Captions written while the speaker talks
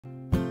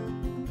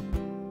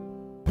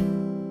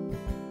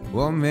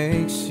What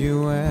makes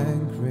you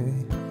angry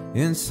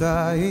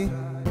inside?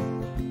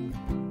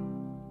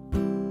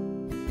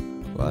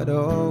 Why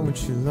don't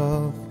you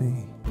love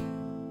me?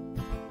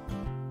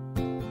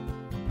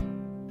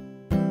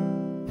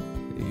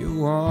 You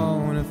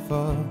wanna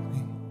fuck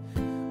me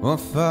or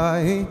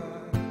fight?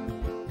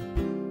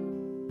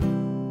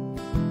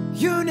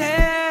 You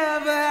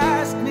never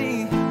asked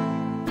me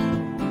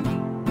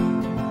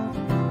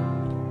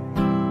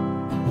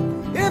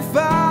if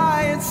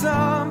I had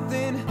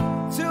something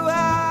to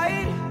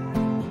hide.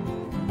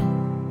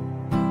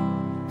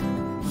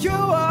 You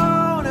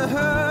wanna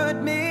hurt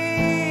me.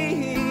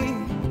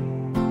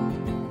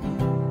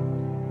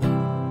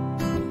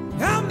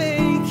 I'll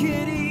make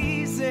it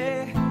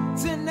easy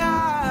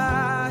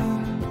tonight.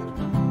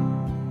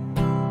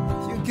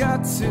 You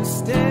got to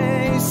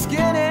stay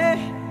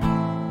skinny,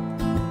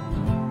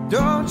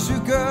 don't you,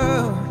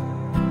 girl?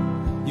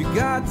 You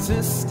got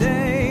to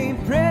stay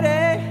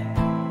pretty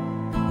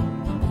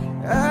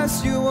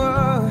as you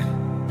were.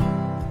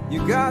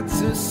 You got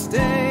to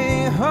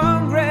stay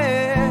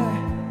hungry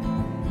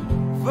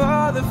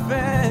for the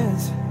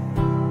fans,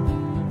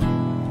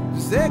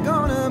 'cause they're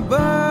gonna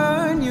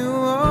burn you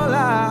all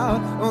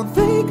out. Oh,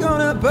 they're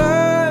gonna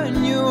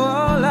burn you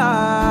all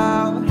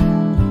out.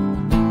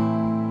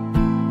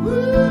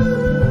 Woo.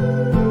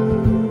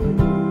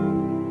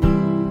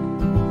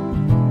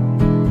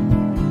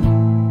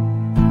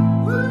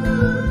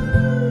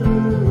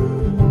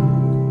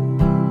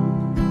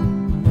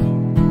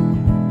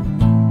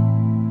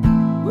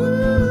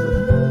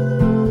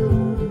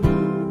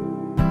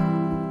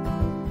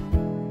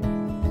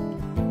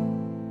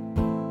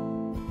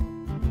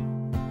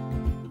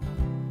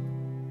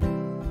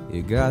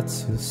 You got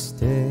to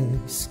stay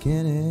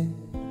skinny,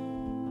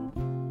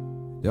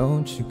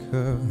 don't you,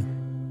 girl?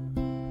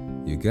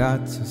 You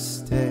got to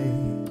stay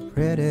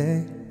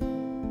pretty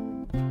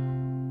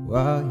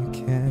while you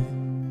can.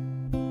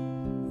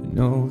 You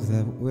know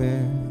that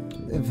we're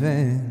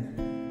living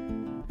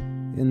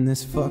in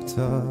this fucked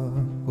up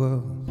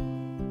world,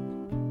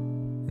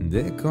 and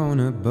they're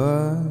gonna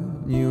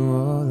burn you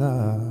all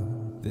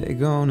out. They're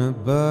gonna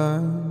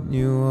burn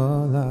you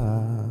all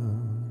out.